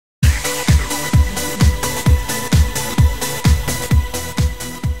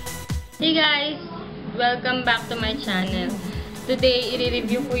Welcome back to my channel. Today,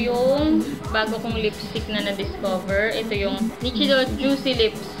 i-review ko yung bago kong lipstick na na-discover. Ito yung Nichido Juicy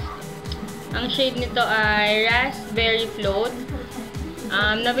Lips. Ang shade nito ay Raspberry Float.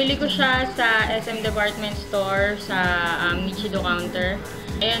 Nabili ko siya sa SM Department Store sa Nichido counter.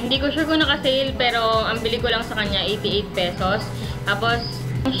 Ayan, hindi ko sure kung naka-sale pero ang bili ko lang sa kanya 88 pesos. Tapos,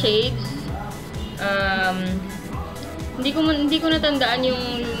 yung shades, hindi ko natandaan yung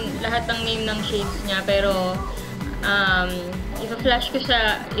lahat ng name ng shades niya pero ipa-flash ko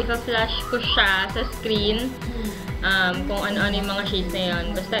siya sa screen kung ano-ano yung mga shades na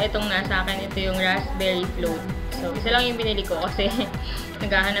yun. Basta itong nasa akin, ito yung Raspberry Float. So, isa lang yung binili ko kasi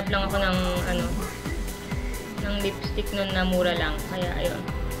naghahanap lang ako ng ng lipstick nun na mura lang. Kaya, ayun.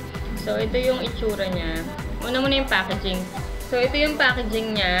 So, ito yung itsura niya. Una muna yung packaging. So, ito yung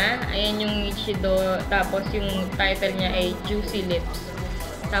packaging niya. Ayan yung Nichido. Tapos, yung title niya ay Juicy Lips.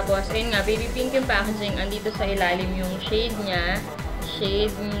 Tapos, ayun nga, baby pink yung packaging. Andito sa ilalim yung shade niya.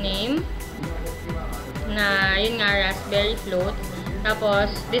 Shade name. Na, yun nga, Raspberry Float. Tapos,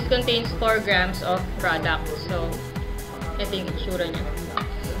 this contains 4 grams of product. So, ito yung itsura niya.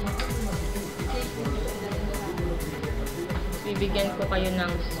 Bibigyan ko kayo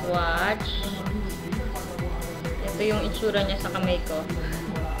ng swatch. Ito yung itsura niya sa kamay ko.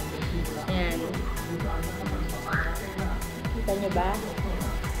 Ayan. Kita nyo ba?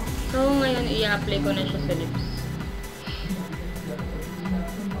 So, ngayon, i-apply ko na siya sa lips.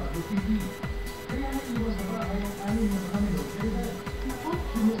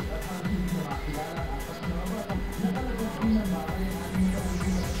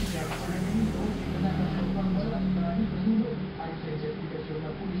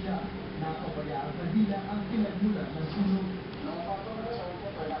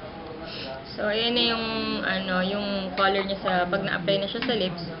 So, ayan na yung color niya sa pag na-apply na siya sa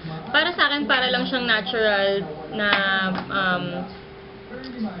lips. Para sa akin, para lang siyang natural na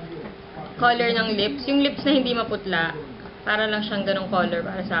color ng lips. Yung lips na hindi maputla. Para lang siyang ganong color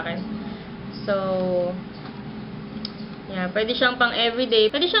para sa akin. So, yeah, pwede siyang pang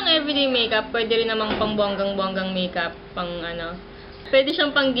everyday. Pwede siyang everyday makeup. Pwede rin namang pang bonggang-bonggang makeup. Pwede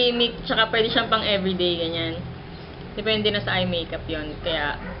siyang pang gimmick. Tsaka pwede siyang pang everyday, ganyan. Depende na sa eye makeup yon.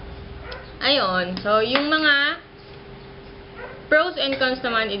 Kaya, ayun. So, yung mga pros and cons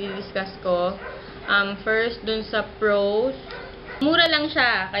naman, i-discuss ko. First, dun sa pros, mura lang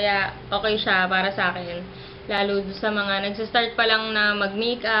siya. Kaya, okay siya para sa akin. Lalo sa mga nagsa-start pa lang na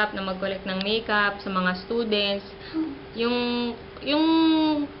mag-makeup, na mag-collect ng makeup, sa mga students. Yung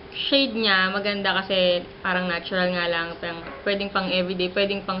shade niya, maganda kasi parang natural nga lang. Pwedeng pang everyday,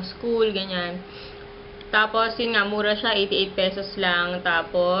 pwedeng pang school, ganyan. Tapos, yun nga, mura siya, 88 pesos lang.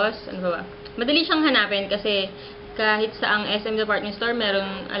 Tapos, ano ba? Madali siyang hanapin kasi kahit sa ang SM Department Store,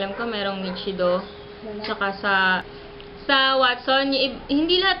 alam ko, merong Nichido. Tsaka sa Watson,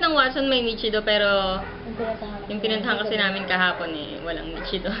 hindi lahat ng Watson may Nichido, pero yung pinuntahan kasi namin kahapon walang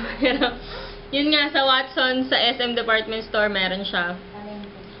Nichido. Pero, yun nga, sa Watson, sa SM Department Store, meron siya.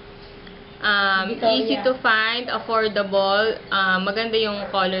 Easy to find, affordable, maganda yung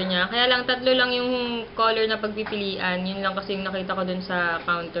color niya. Kaya lang, 3 lang yung color na pagpipilian. Yun lang kasi yung nakita ko dun sa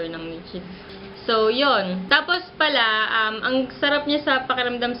counter ng Nichido. So, yun. Tapos pala, ang sarap niya sa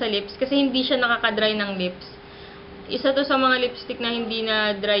pakiramdam sa lips kasi hindi siya nakaka-dry ng lips. Isa to sa mga lipstick na hindi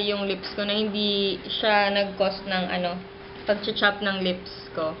na dry yung lips ko, na hindi siya nag-cause ng pag-chop ng lips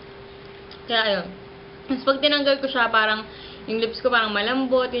ko. Kaya, ayun. Tapos pag tinanggal ko siya, parang yung lips ko parang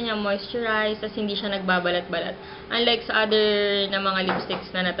malambot, yun yung moisturize, tapos hindi siya nagbabalat-balat. Unlike sa other na mga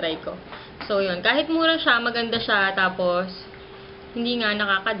lipsticks na na-try ko. So, yun. Kahit mura siya, maganda siya, tapos hindi nga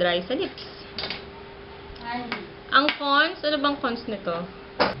nakaka-dry sa lips. Ang cons, ano bang cons nito?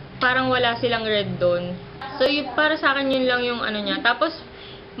 Parang wala silang red doon. So, para sa akin, yun lang yung niya. Tapos,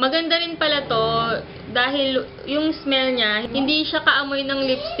 maganda rin pala to, dahil yung smell niya, hindi siya kaamoy ng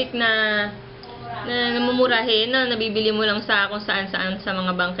lipstick na namumurahin, na nabibili mo lang sa kung saan-saan sa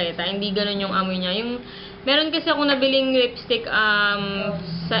mga bangketa. Hindi ganun yung amoy niya. Meron kasi akong nabiling lipstick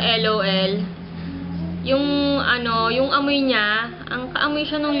sa LOL. Yung amoy niya, ang kaamoy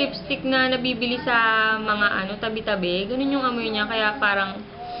siya ng lipstick na nabibili sa mga tabi-tabi. Ganun yung amoy niya, kaya parang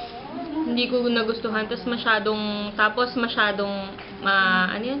hindi ko nagustuhan. Tapos masyadong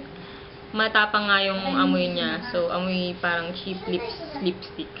matapang nga yung amoy niya. So, amoy parang cheap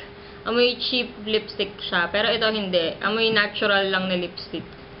lipstick. Amoy cheap lipstick siya. Pero ito hindi. Amoy natural lang na lipstick.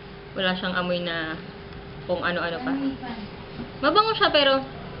 Wala siyang amoy na kung ano-ano pa. Mabango siya pero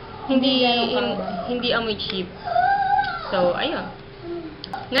hindi amoy cheap. So, ayun.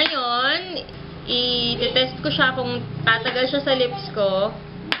 Ngayon, i-test ko siya kung tatagal siya sa lips ko.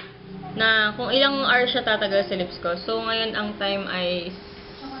 na kung ilang hours siya tatagal sa lips ko. So, ngayon ang time ay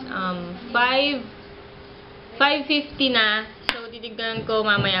 5:50 na. So, titignan ko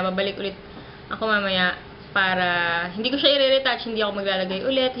mamaya. Babalik ulit ako mamaya para hindi ko siya i-retouch. Hindi ako maglalagay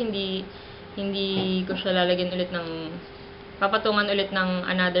ulit. Hindi ko siya lalagyan ulit ng papatungan ulit ng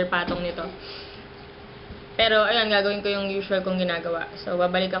another patong nito. Pero, ayun, gagawin ko yung usual kong ginagawa. So,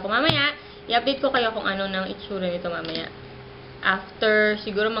 babalik ako mamaya. I-update ko kayo kung ano ng itsura nito mamaya. After,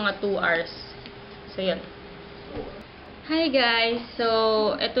 siguro mga 2 hours. So, yun. Hi, guys! So,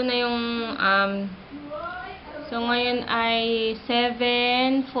 eto na yung, so, ngayon ay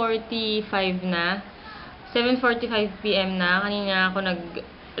 7:45 na. 7:45 PM na. Kanina ako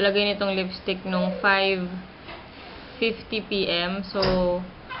naglagay nitong lipstick nung 5:50 PM. So,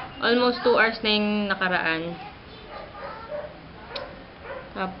 almost 2 hours na yung nakaraan.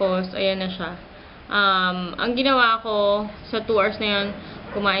 Tapos, ayan na siya. Ang ginawa ko sa 2 hours na yun,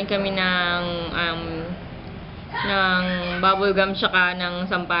 kumain kami ng bubble gum tsaka ng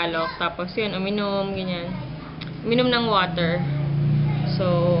sampalok. Tapos, yun, uminom, ganyan. Uminom ng water. So,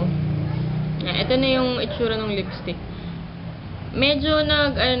 ito na yung itsura ng lipstick. Medyo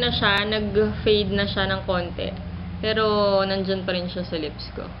nag-fade na siya ng konti. Pero, nandyan pa rin siya sa lips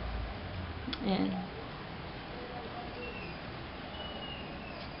ko. Ayan.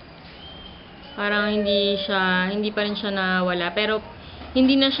 Parang hindi pa rin siya nawala. Pero,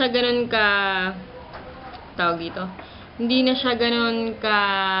 hindi na siya ganun tawag dito. Hindi na siya ganun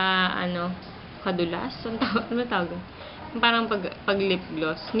kadulas? Ano tawag? Parang pag lip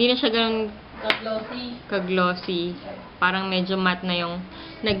gloss. Hindi na siya ganun ka-glossy. Parang medyo matte na yung,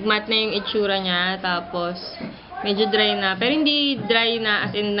 nag-matte na yung itsura niya. Tapos, medyo dry na. Pero hindi dry na,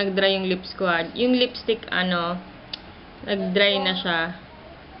 as in, nag-dry yung lips ko. Yung lipstick, nag-dry na siya.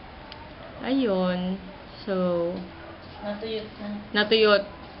 Ayun. So, natuyot na. Natuyot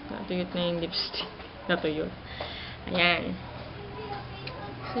na yung lipstick. Natuyot. Ayan.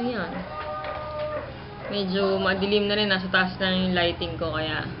 So, yan. Medyo madilim na rin. Nasa taas na yung lighting ko.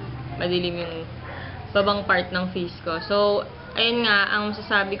 Kaya, madilim yung babang part ng face ko. So, ayun nga, ang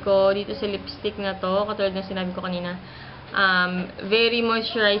masasabi ko dito sa lipstick na to, katulad na sinabi ko kanina, very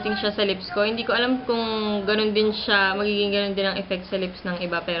moisturizing siya sa lips ko. Hindi ko alam kung ganun din siya, magiging ganun din ang effect sa lips ng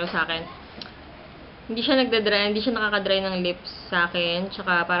iba, pero sa akin, hindi siya nagda-dry, hindi siya nakaka-dry ng lips sa akin,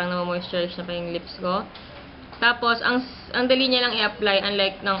 tsaka parang na-moisturize na pa yung lips ko. Tapos, ang dali niya lang i-apply,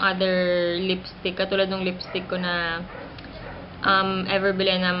 unlike ng other lipstick, katulad ng lipstick ko na ever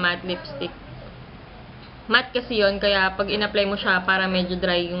bilhin na matte lipstick. Matte kasi yon, kaya pag in-apply mo siya, para medyo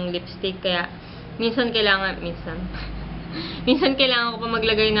dry yung lipstick, kaya minsan kailangan ko pa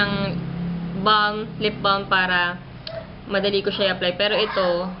maglagay ng lip balm para madali ko siya i-apply. Pero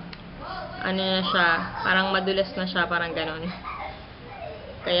ito, ano na siya, parang madulas na siya, parang ganon.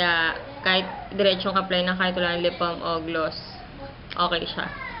 Kaya, kahit diretsong apply na kahit wala ng lip balm o gloss, okay siya.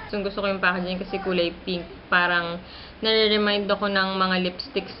 So, gusto ko yung packaging kasi kulay pink. Parang, nare-remind ako ng mga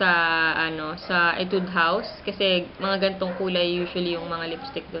lipstick sa Etude House. Kasi, mga gantong kulay usually yung mga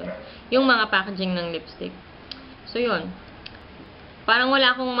lipstick doon. Yung mga packaging ng lipstick. So, yun. Parang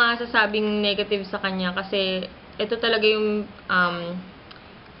wala akong masasabing negative sa kanya kasi ito talaga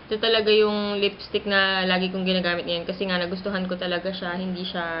yung lipstick na lagi kong ginagamit ngayon kasi nga nagustuhan ko talaga siya,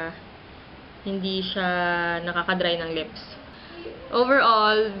 hindi siya nakaka-dry ng lips.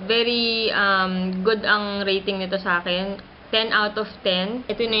 Overall, very good ang rating nito sa akin. 10 out of 10.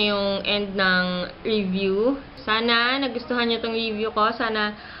 Ito na yung end ng review. Sana nagustuhan niyo tong review ko.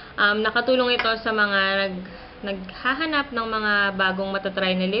 Sana nakatulong ito sa mga naghahanap ng mga bagong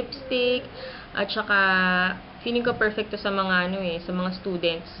matatry na lipstick. At saka, feeling ko perfecto sa mga sa mga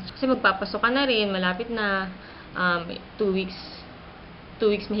students. Kasi magpapasok ka na rin, malapit na 2 weeks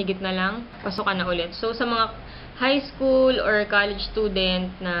mahigit na lang, pasok ka na ulit. So, sa mga high school or college student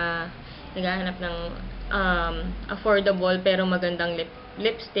na naghahanap ng affordable pero magandang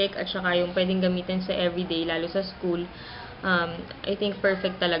lipstick at saka yung pwedeng gamitin sa everyday, lalo sa school, I think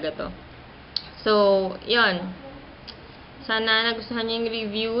perfect talaga to. So, yun. Sana nagustuhan niyo yung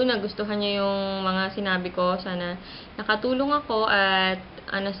review, nagustuhan niyo yung mga sinabi ko. Sana nakatulong ako at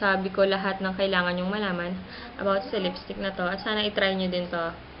nasabi ko lahat ng kailangan nyong malaman about sa lipstick na to. At sana itry niyo din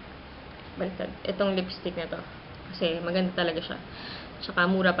to. Baliktad. Itong lipstick na to. Kasi maganda talaga siya. Tsaka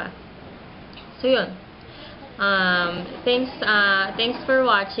mura pa. So, yun. Thanks for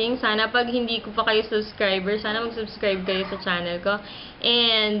watching. Sana pag hindi ko pa kayo subscriber, sana mag-subscribe kayo sa channel ko.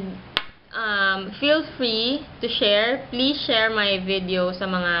 And feel free to share. Please share my video sa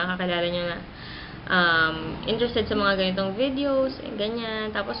mga kakilala nyo na interested sa mga ganitong videos,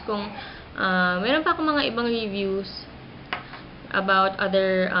 ganyan. Tapos kung meron pa akong mga ibang reviews, about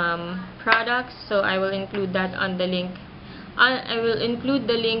other products. So I will include that on the link. I will include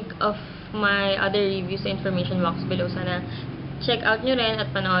the link of my other reviews sa information box below. Sana check out nyo rin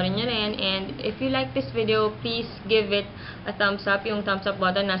at panoorin nyo rin. And if you like this video, please give it a thumbs up. Yung thumbs up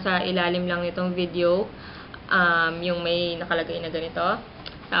button nasa ilalim lang nitong video. Yung may nakalagay na ganito.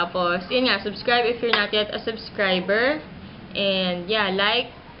 Tapos, yun nga, subscribe if you're not yet a subscriber. And yeah,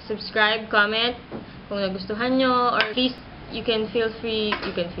 like, subscribe, comment kung nagustuhan nyo, or please, you can suggest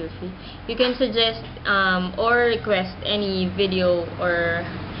or request any video or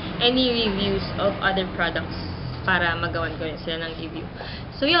any reviews of other products para magawan ko rin sila ng review.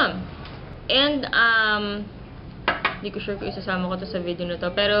 So, yun. And, hindi ko sure kung isasama ko to sa video na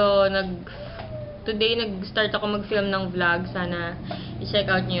to, pero today, nag-start ako mag-film ng vlog. Sana i-check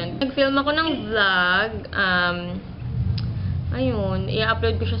out nyo yun. Nag-film ako ng vlog. Ayun,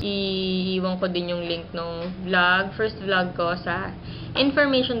 i-upload ko siya. Iiwan ko din yung link ng vlog, first vlog ko sa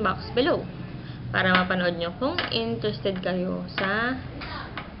information box below. Para mapanood nyo kung interested kayo sa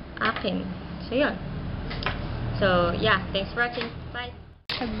akin. So, yun. So, yeah. Thanks for watching. Bye!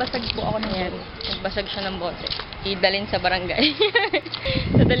 Nagbasag po ako ng Ayan. Nagbasag siya ng bote. Idalin sa barangay.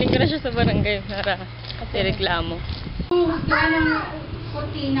 Dadalhin ko na siya sa barangay para ireklamo. Kaya ng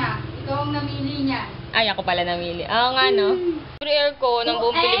kortina. Ikaw ang namili niya. Ay, ako pala namili. Oo nga, no? Free air ko ng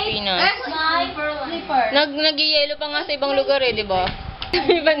buong Pilipinas. Slipper. Nag-yelo pa nga sa ibang lugar eh, di ba?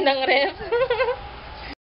 May bandang ref.